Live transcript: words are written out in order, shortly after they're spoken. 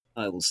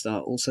I will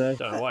start also.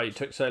 Don't know why you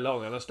took so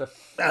long, Alistair.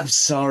 I'm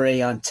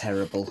sorry, I'm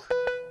terrible.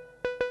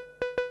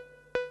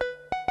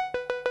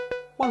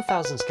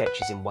 1000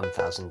 sketches in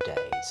 1000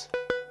 days.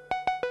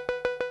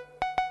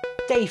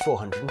 Day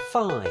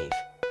 405.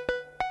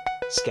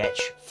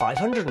 Sketch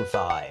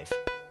 505.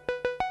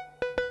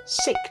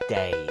 Sick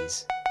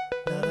days.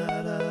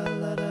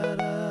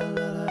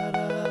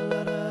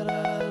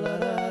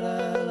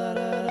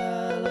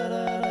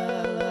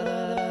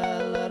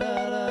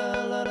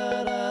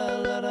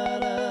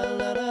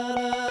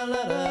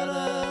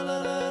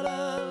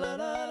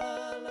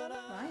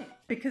 Right,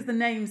 because the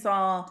names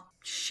are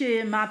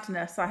sheer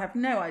madness, I have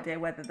no idea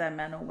whether they're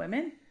men or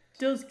women.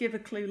 Does give a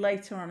clue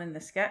later on in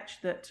the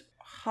sketch that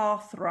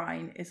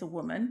Hearthrine is a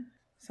woman,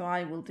 so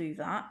I will do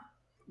that.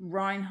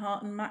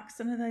 Reinhardt and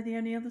Maxton, are they the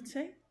only other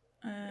two?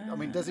 I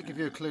mean, does it give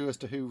you a clue as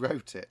to who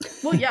wrote it?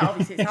 Well, yeah,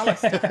 obviously it's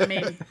Alistair. I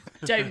mean,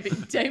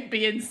 don't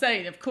be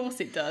insane. Of course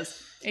it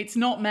does. It's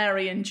not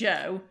Mary and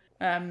Joe,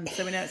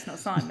 so we know it's not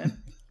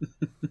Simon.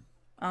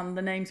 And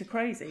the names are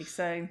crazy,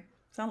 so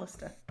it's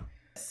Alistair.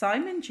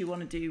 Simon, do you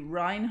want to do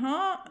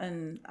Reinhardt?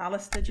 And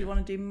Alistair, do you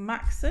want to do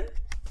Maxon?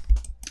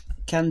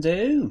 Can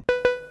do.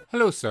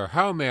 Hello, sir.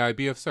 How may I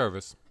be of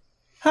service?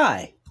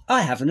 Hi,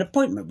 I have an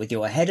appointment with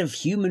your head of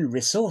human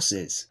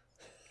resources.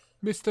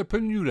 Mr.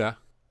 Panula?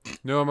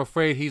 No, I'm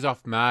afraid he's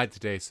off mad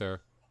today,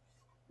 sir.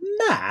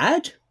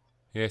 Mad?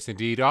 Yes,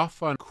 indeed,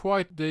 off on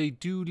quite the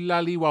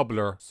doolally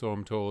wobbler, so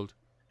I'm told.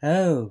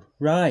 Oh,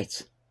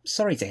 right.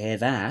 Sorry to hear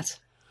that.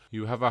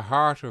 You have a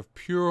heart of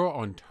pure,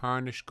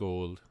 untarnished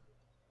gold.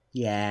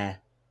 Yeah.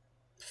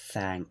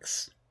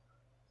 Thanks.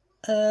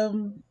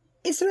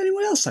 Is there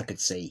anyone else I could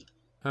see?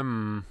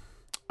 I'm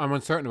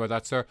uncertain about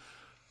that, sir.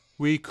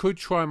 We could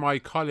try my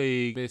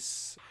colleague,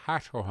 Miss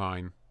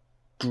Hatterhine.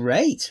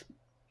 Great.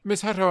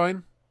 Miss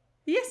Hatterhine,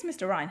 Yes,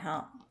 Mr.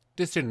 Reinhardt.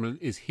 this gentleman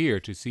is here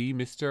to see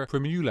Mr.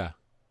 Primula.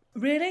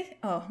 Really?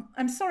 Oh,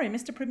 I'm sorry,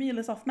 Mr.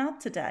 Primula's off mad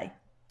today.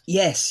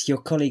 Yes, your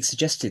colleague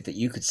suggested that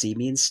you could see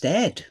me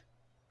instead.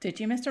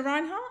 Did you, Mr.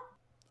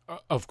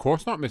 Reinhardt? Of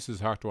course not,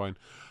 Mrs. Hartwine.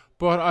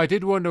 But I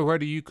did wonder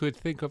whether you could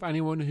think of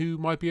anyone who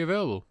might be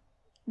available.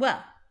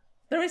 Well,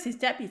 there is his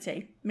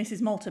deputy,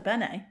 Mrs. Malta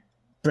Bene.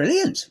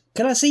 Brilliant.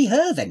 Can I see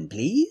her then,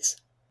 please?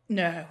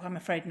 No, I'm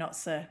afraid not,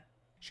 sir.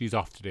 She's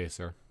off today,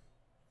 sir.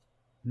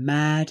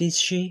 Mad, is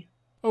she?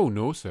 Oh,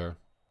 no, sir.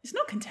 It's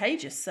not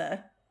contagious,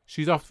 sir.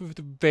 She's off with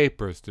the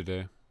vapours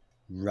today.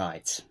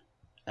 Right.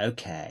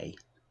 Okay.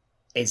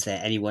 Is there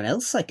anyone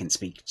else I can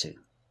speak to?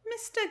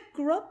 Mr.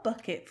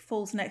 Grubbucket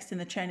falls next in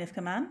the chain of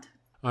command.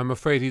 I'm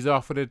afraid he's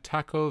off with a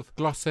attack of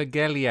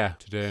glossogelia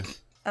today.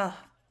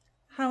 Ah,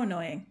 how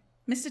annoying.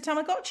 Mr.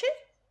 Tamagotchi?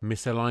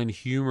 Misaligned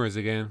humours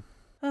again.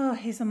 Oh,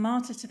 he's a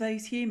martyr to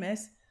those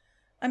humours.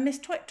 And Miss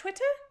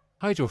Twitter?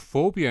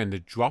 Hydrophobia and the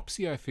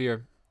dropsy, I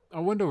fear. I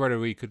wonder whether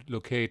we could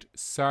locate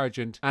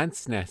Sergeant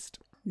Ant's Nest.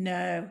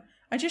 No.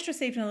 I just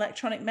received an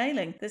electronic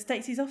mailing that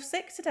states he's off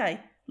sick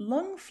today.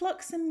 Lung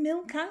flux and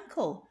milk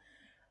ankle.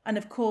 And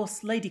of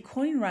course, Lady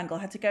Coinwrangle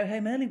had to go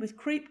home early with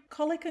croup,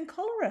 colic and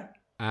cholera.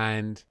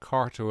 And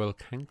Carterwell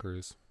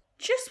cankers.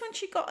 Just when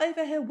she got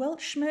over her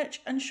Welsh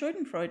smirch and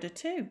Schadenfreude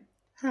too.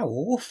 How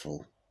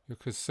awful. Your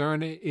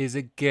concern is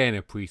again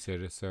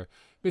appreciated, sir.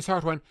 Miss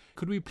Hartwine,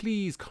 could we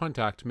please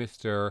contact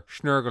Mr.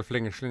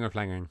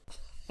 Schlingerflangen?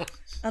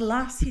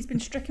 Alas, he's been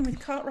stricken with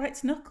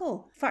Cartwright's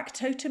knuckle,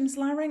 factotum's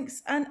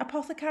larynx, and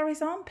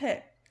apothecary's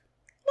armpit.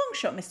 Long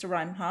shot, Mr.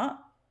 Reinhardt.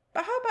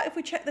 But how about if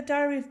we check the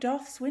diary of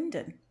Darth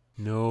Swindon?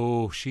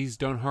 No, she's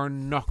done her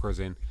knockers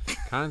in.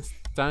 Can't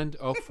stand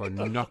up for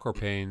knocker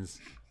pains.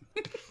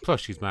 Plus,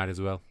 she's mad as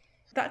well.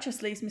 That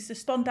just leaves Mr.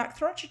 Spondak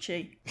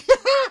Throchichi.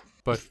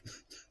 But,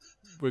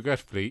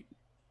 regretfully,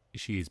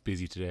 she is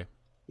busy today.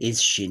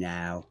 Is she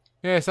now?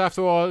 Yes,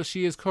 after all,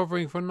 she is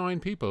covering for 9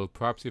 people.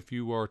 Perhaps if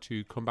you were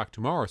to come back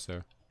tomorrow,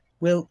 sir.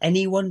 Will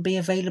anyone be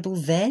available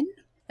then?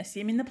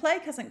 Assuming the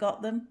plague hasn't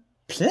got them.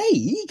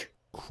 Plague?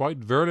 Quite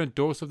virulent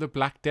dose of the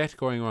Black Death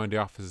going around the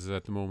offices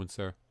at the moment,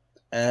 sir.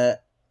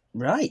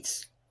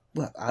 Right.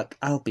 Well,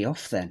 I'll be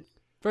off then.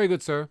 Very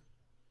good, sir.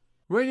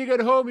 When you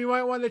get home, you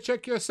might want to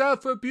check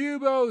yourself for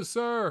buboes,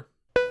 sir.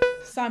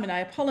 Simon, I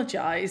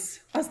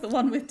apologise. As the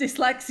one with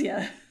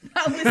dyslexia.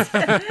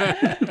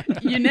 That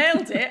was... You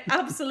nailed it.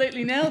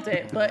 Absolutely nailed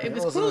it. But it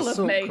was cruel of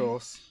me.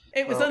 Course.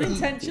 It was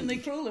unintentionally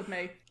cruel of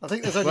me. I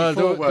think there's only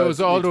 4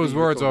 words. All those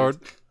words are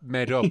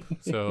made up,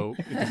 so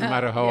it doesn't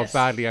matter how Yes.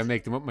 badly I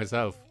make them up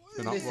myself.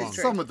 They're not This is wrong.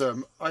 true. Some of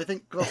them, I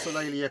think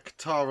Glossolalia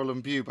catarrhal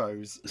and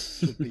buboes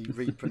should be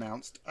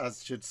repronounced,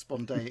 as should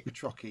spondaic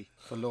trochee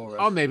for Laura.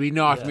 Oh, maybe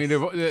not. Yes. I mean,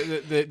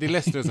 the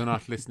listeners are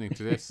not listening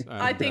to this. And,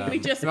 I think we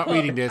just not put-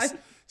 reading this,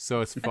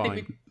 so it's I fine.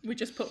 think we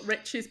just put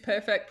Rich's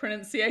perfect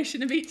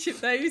pronunciation of each of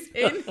those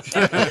in.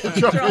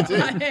 Drop Drop it in.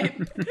 that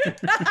in.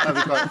 That'd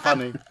be quite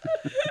funny.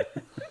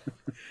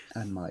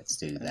 I might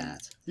do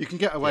that. You can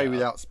get away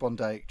without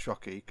Spondaic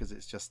Trocky because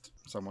it's just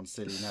someone's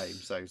silly name.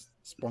 So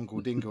Spongle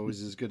Dingle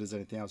is as good as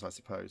anything else, I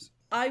suppose.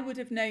 I would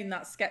have known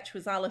that sketch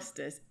was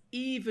Alistair's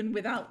even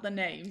without the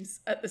names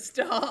at the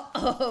start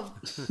of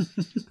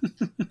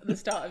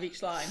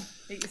each line.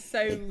 It is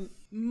so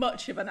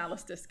much of an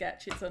Alistair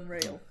sketch, it's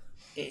unreal.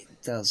 It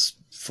does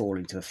fall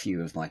into a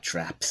few of my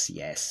traps,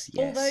 yes.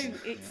 Although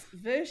it's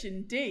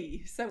version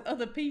D, so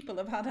other people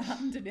have had a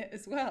hand in it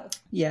as well.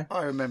 Yeah,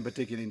 I remember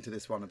digging into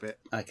this one a bit.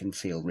 I can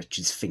feel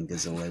Richard's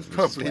fingers all over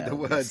Probably it as the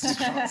well. words you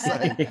can't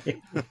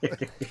say.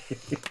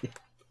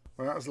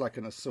 Well, that was like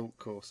an assault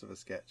course of a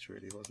sketch,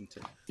 really, wasn't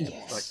it?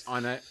 Yes.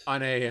 On a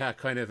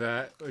kind of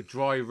a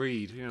dry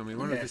read, you know. I mean,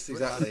 one Yes, of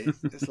exactly.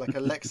 It's like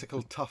a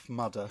lexical tough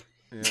mudder.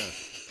 Yeah.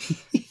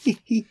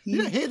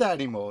 You don't hear that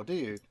anymore, do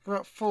you?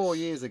 About 5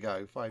 years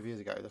ago,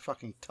 the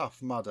fucking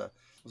tough mudder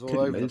was all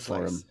Couldn't over the move for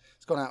place. 'em.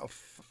 It's gone out of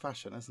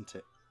fashion, hasn't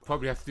it?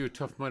 Probably have to do a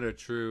tough mudder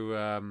through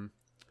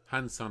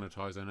hand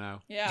sanitizer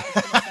now. Yeah,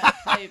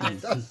 I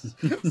was gonna say,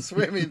 David.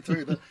 Swimming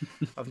through the...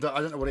 I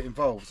don't know what it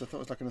involves. I thought it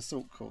was like an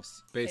assault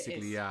course.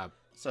 Basically, is. yeah.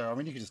 So, I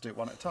mean, you could just do it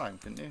one at a time,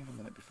 couldn't you? And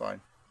then it'd be fine.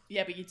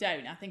 Yeah, but you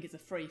don't. I think it's a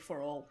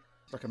free-for-all.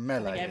 It's like a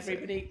melee, is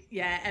it?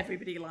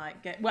 Everybody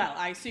like get. Well,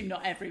 I assume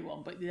not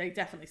everyone, but they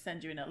definitely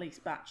send you in at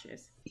least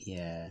batches.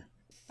 Yeah.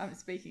 I'm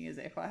speaking as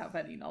if I have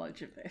any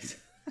knowledge of this.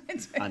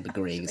 I'm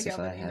agreeing as if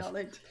I have.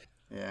 Knowledge.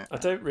 Yeah. I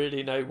don't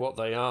really know what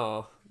they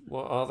are.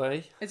 What are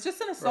they? It's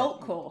just an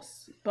assault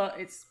course, but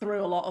it's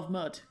through a lot of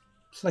mud.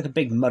 It's like a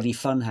big muddy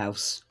fun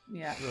house.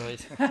 Yeah.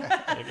 Right.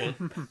 Okay.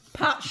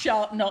 Pat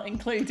shot not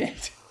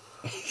included.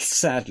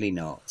 Sadly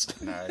not.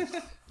 No.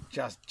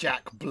 Just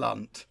Jack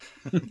Blunt.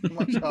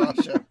 Much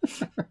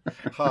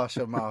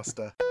harsher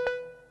master.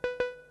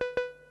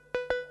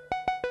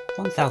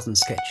 1000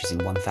 Sketches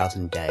in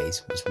 1000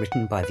 Days was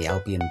written by the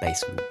Albion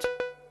Basement.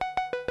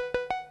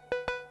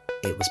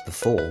 It was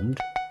performed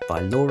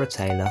by Laura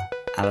Taylor,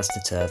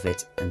 Alistair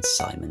Turvitt and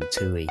Simon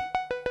Toohey.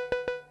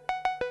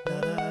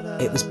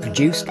 It was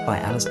produced by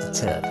Alistair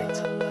Turvitt.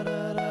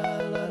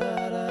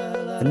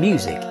 The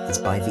music is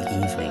by The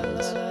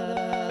Evenings.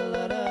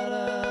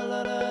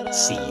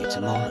 See you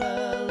tomorrow.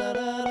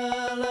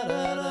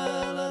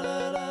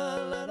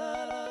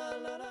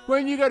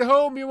 When you get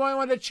home, you might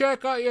want to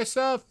check out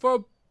yourself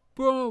for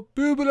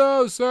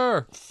boobilos,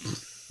 sir.